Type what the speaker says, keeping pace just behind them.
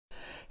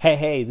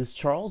Hey, this is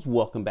Charles.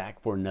 Welcome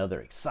back for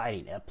another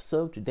exciting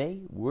episode. Today,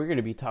 we're going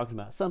to be talking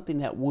about something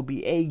that will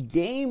be a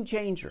game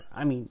changer.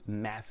 I mean,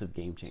 massive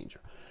game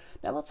changer.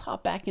 Now, let's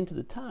hop back into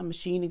the time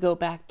machine and go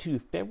back to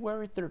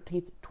February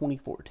 13th,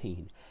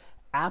 2014.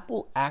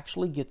 Apple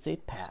actually gets a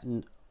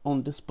patent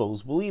on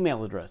disposable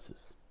email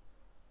addresses.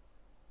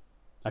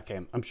 Okay,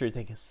 I'm sure you're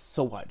thinking,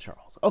 so what,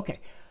 Charles?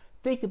 Okay,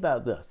 think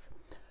about this.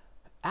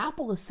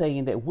 Apple is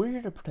saying that we're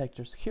here to protect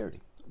your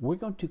security. We're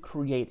going to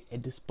create a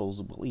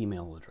disposable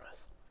email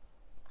address.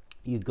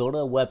 You go to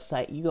a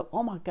website, you go,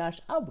 oh my gosh,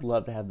 I would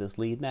love to have this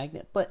lead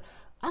magnet, but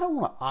I don't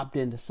want to opt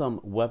into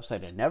some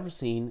website I've never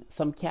seen,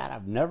 some cat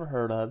I've never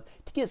heard of,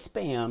 to get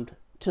spammed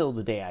till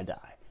the day I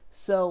die.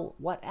 So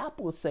what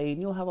Apple is saying,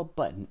 you'll have a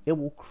button. It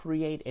will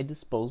create a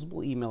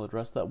disposable email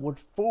address that would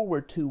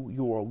forward to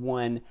your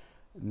one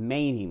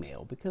main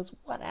email. Because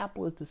what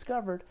Apple has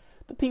discovered,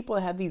 the people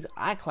that have these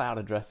iCloud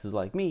addresses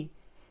like me,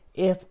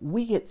 if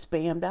we get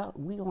spammed out,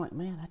 we go like,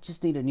 man, I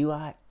just need a new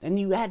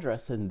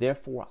address, and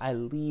therefore I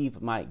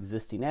leave my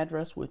existing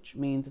address, which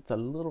means it's a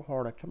little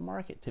harder to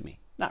market to me.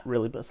 Not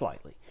really, but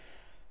slightly.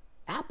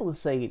 Apple is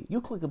saying, you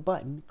click a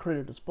button,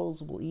 create a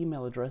disposable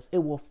email address,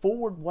 it will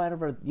forward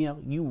whatever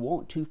you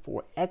want to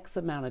for X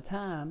amount of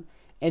time,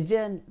 and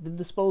then the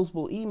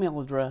disposable email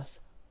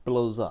address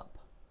blows up.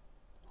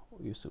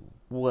 You say,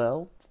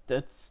 well,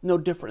 that's no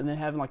different than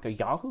having like a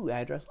Yahoo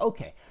address.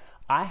 Okay.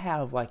 I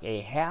have like a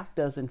half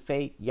dozen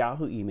fake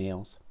Yahoo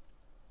emails.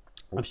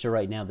 I'm sure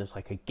right now there's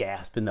like a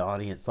gasp in the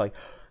audience like,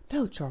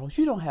 no, Charles,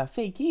 you don't have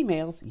fake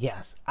emails.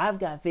 Yes, I've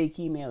got fake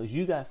emails.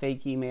 You got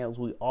fake emails.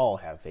 We all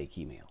have fake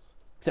emails.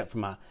 Except for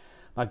my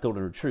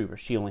golden retriever.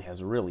 She only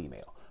has a real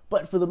email.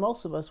 But for the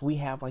most of us, we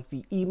have like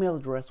the email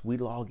address we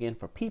log in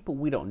for people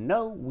we don't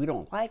know, we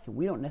don't like, and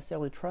we don't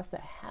necessarily trust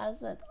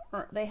that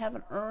they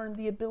haven't earned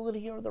the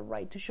ability or the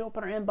right to show up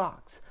in our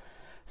inbox.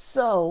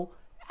 So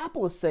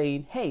Apple is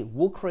saying, hey,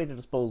 we'll create a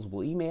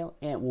disposable email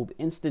and it will be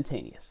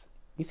instantaneous.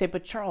 You say,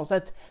 but Charles,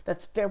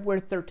 that's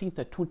February 13th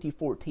of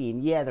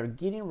 2014. Yeah, they're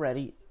getting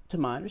ready, to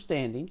my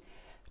understanding,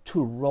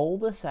 to roll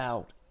this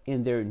out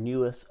in their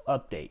newest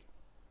update.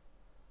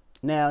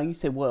 Now, you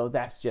say, well,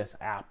 that's just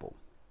Apple.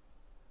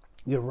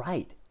 You're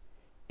right.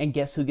 And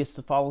guess who gets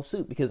to follow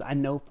suit? Because I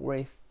know for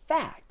a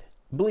fact,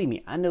 believe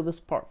me, I know this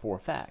part for a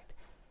fact,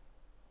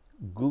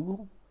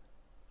 Google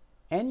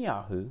and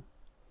Yahoo,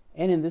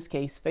 and in this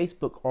case,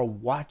 Facebook, are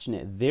watching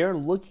it. They're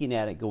looking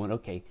at it going,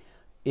 okay,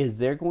 is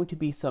there going to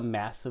be some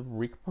massive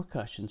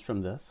repercussions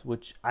from this?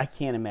 Which I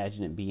can't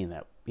imagine it being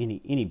that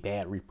any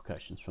bad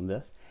repercussions from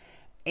this.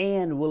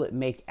 And will it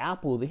make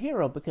Apple the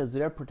hero because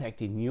they're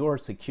protecting your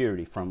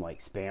security from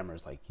like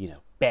spammers, like,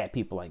 bad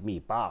people like me,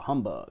 bah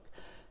humbug.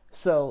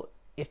 So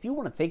if you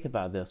want to think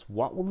about this,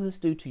 what will this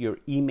do to your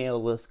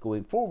email list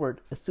going forward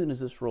as soon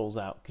as this rolls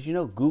out? Because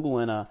Google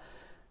and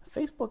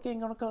Facebook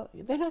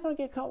they're not going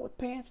to get caught with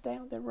pants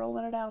down. They're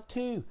rolling it out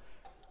too.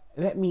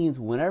 That means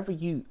whenever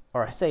you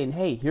are saying,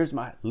 hey, here's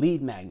my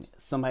lead magnet,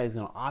 somebody's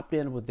going to opt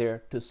in with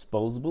their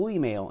disposable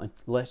email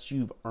unless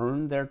you've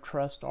earned their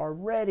trust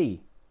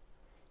already.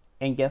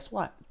 And guess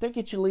what? If they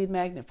get your lead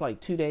magnet for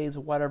like 2 days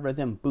or whatever,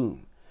 then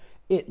boom.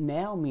 It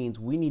now means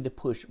we need to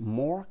push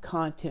more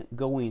content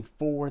going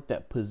forward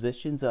that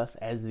positions us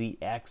as the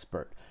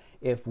expert.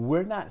 If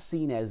we're not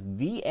seen as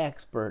the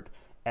expert,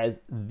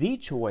 as the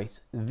choice,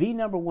 the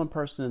number one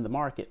person in the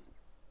market,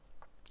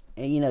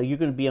 and you're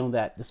going to be on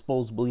that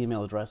disposable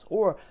email address,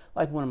 or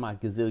like one of my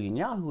gazillion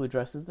Yahoo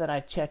addresses that I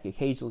check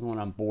occasionally when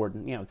I'm bored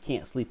and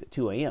can't sleep at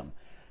 2 a.m.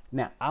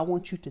 Now, I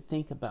want you to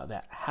think about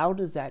that. How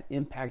does that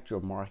impact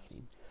your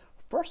marketing?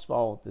 First of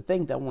all, the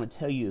thing that I want to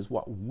tell you is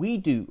what we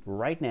do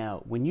right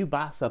now. When you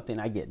buy something,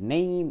 I get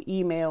name,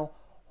 email,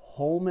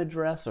 home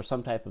address or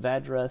some type of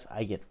address.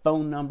 I get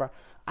phone number.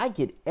 I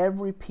get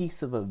every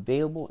piece of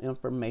available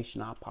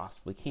information I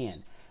possibly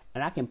can.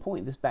 And I can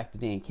point this back to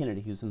Dan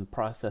Kennedy, who's in the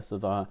process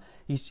of,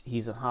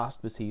 he's in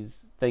hospice.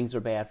 Things are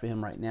bad for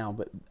him right now.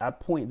 But I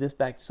point this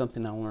back to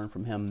something I learned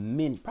from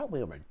him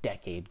probably over a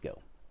decade ago.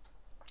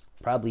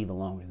 Probably even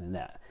longer than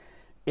that.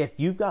 If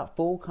you've got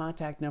full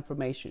contact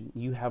information,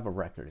 you have a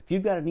record. If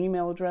you've got an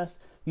email address,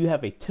 you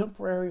have a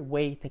temporary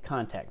way to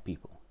contact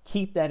people.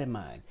 Keep that in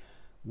mind.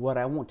 What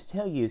I want to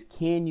tell you is,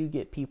 can you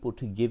get people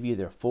to give you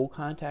their full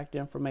contact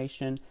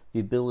information, the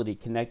ability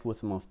to connect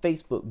with them on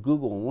Facebook,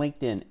 Google,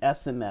 LinkedIn,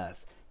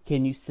 SMS?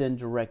 Can you send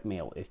direct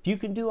mail? If you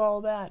can do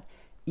all that,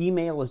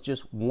 email is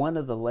just one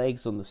of the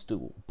legs on the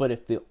stool. But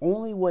if the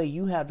only way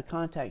you have to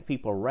contact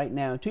people right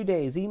now in 2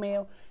 days is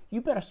email,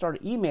 you better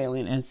start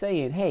emailing and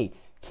saying, hey,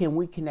 can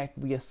we connect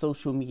via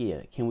social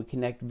media? Can we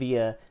connect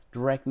via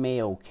direct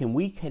mail? Can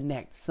we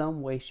connect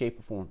some way, shape,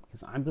 or form?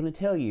 Because I'm going to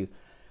tell you,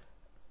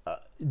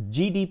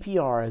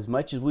 GDPR, as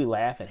much as we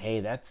laugh at, hey,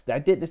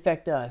 that didn't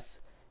affect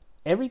us,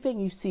 everything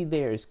you see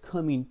there is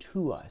coming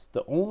to us.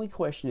 The only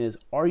question is,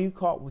 are you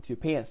caught with your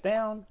pants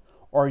down,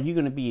 or are you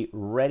going to be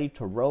ready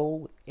to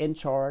roll, in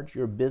charge?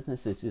 Your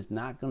business is just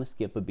not going to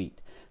skip a beat.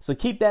 So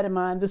keep that in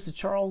mind. This is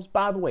Charles.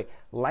 By the way,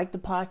 like the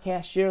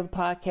podcast, share the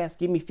podcast,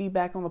 give me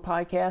feedback on the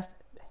podcast.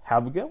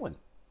 Have a good one.